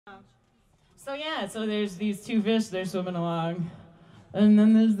So yeah, so there's these two fish, they're swimming along. And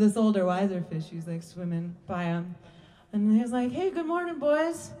then there's this older, wiser fish who's like swimming by him. And he's like, hey, good morning,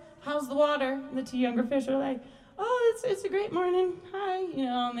 boys. How's the water? And the two younger fish are like, oh, it's a great morning. Hi. You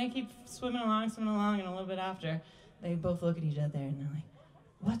know, and they keep swimming along, and a little bit after, they both look at each other and they're like,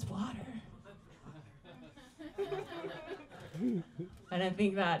 what's water? And I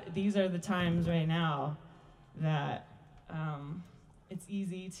think that these are the times right now that it's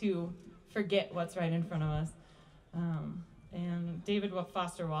easy to forget what's right in front of us. And David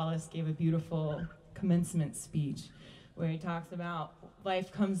Foster Wallace gave a beautiful commencement speech where he talks about life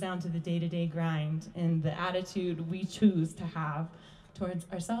comes down to the day-to-day grind and the attitude we choose to have towards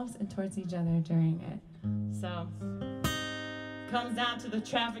ourselves and towards each other during it. So, it comes down to the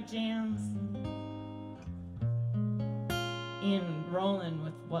traffic jams and rolling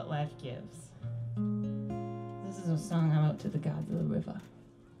with what life gives. This is a song I wrote to the gods of the river.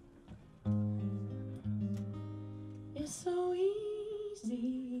 It's so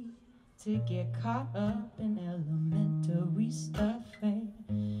easy to get caught up in elementary stuff.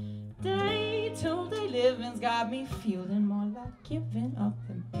 Day-to-day living's got me feeling more like giving up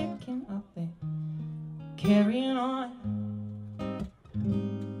than picking up and carrying on.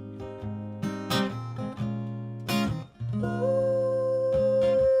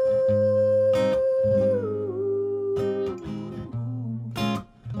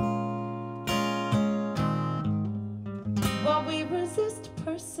 While we resist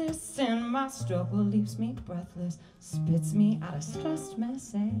persists and my struggle leaves me breathless, spits me out a stressed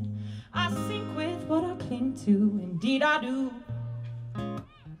mess, and I sink with what I cling to, indeed I do.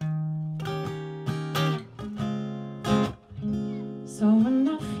 So when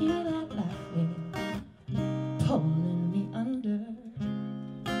I feel that life is pulling me under,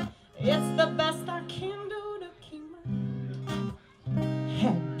 it's the best I can do to keep my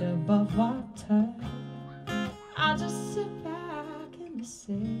head above water. I just sit back and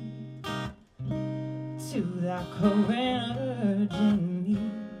listen to that current urge in me,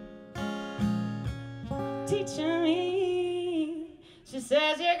 teaching me. She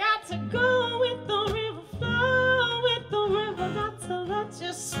says you got to go with the river flow, with the river. Got to let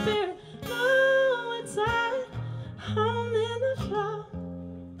your spirit know it's at home in the flow.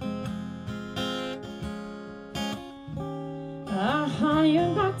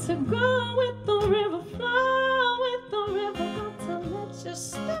 You got to go with the river flow, with the river. Got to let your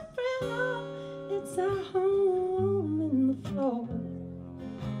spirit know it's at home in the flow.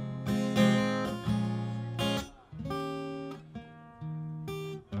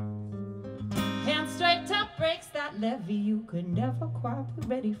 Hand straight up breaks that levee you could never quite be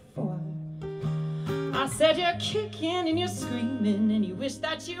ready for. I said you're kicking and you're screaming and you wish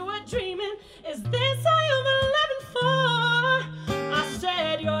that you were dreaming. Is this all you've been living for? I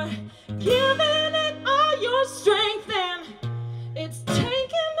said you're giving it all your strength and it's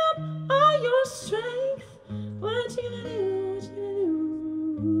taking up all your strength. What you gonna do? What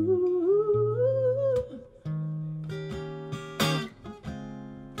you gonna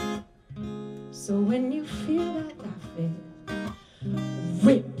do? So when you feel that life is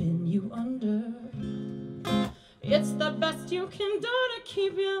ripping you under, it's the best you can do to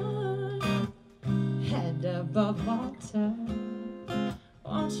keep your head above water.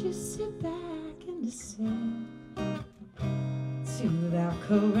 Won't you sit back and listen to that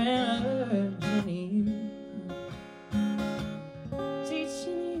current urge in you,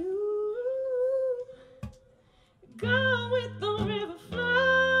 teaching you, go with the river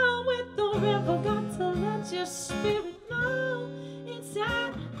flow, with the river. Got to let your spirit know it's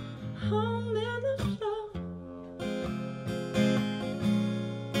at home in the flow.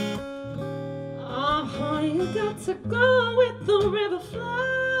 You got to go with the river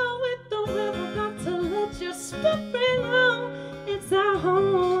flow, with the river. Got to let your spirit know it's at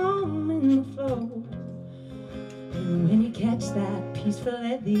home in the flow. And when you catch that peaceful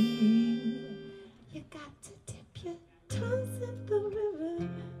eddy, you got to dip your toes in the river.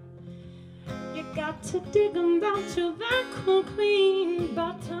 You got to dig them down to that cool, clean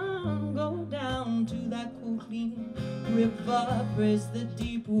bottom. Go down to that cool, clean river. Praise the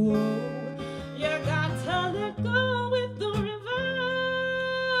deep whoa. You got to let go with the river.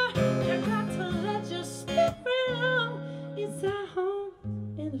 You got to let your spirit know it's at home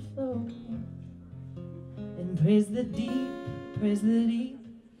in the flow. And praise the deep, praise the deep,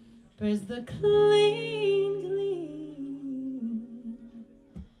 praise the clean, clean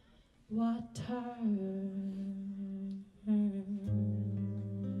water.